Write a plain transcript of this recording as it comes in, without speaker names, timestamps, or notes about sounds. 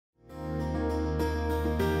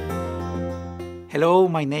Hello,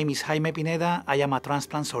 my name is Jaime Pineda. I am a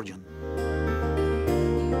transplant surgeon.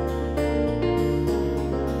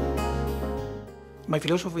 My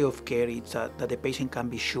philosophy of care is that the patient can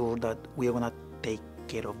be sure that we are going to take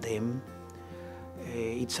care of them.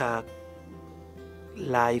 It's a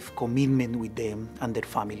life commitment with them and their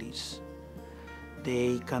families.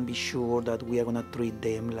 They can be sure that we are going to treat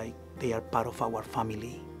them like they are part of our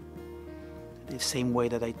family. The same way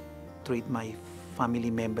that I treat my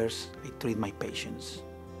family members, I treat my patients.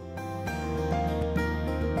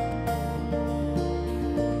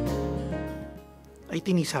 I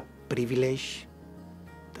think it's a privilege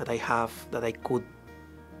that I have, that I could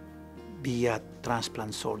be a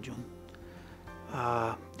transplant surgeon.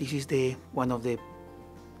 This is one of the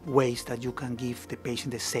ways that you can give the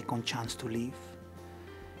patient a second chance to live.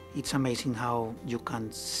 It's amazing how you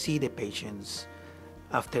can see the patients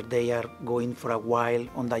after they are going for a while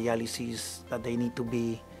on dialysis, that they need to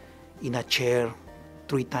be in a chair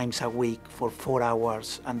 3 times a week for 4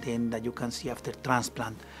 hours, and then that you can see after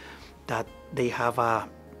transplant that they have a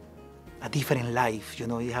different life,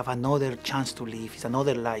 they have another chance to live. It's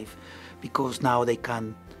another life because now they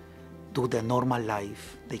can do the normal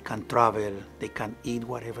life. They can travel, they can eat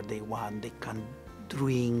whatever they want, they can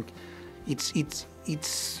drink. It's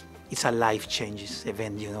a life changes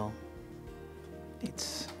event,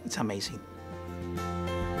 It's amazing.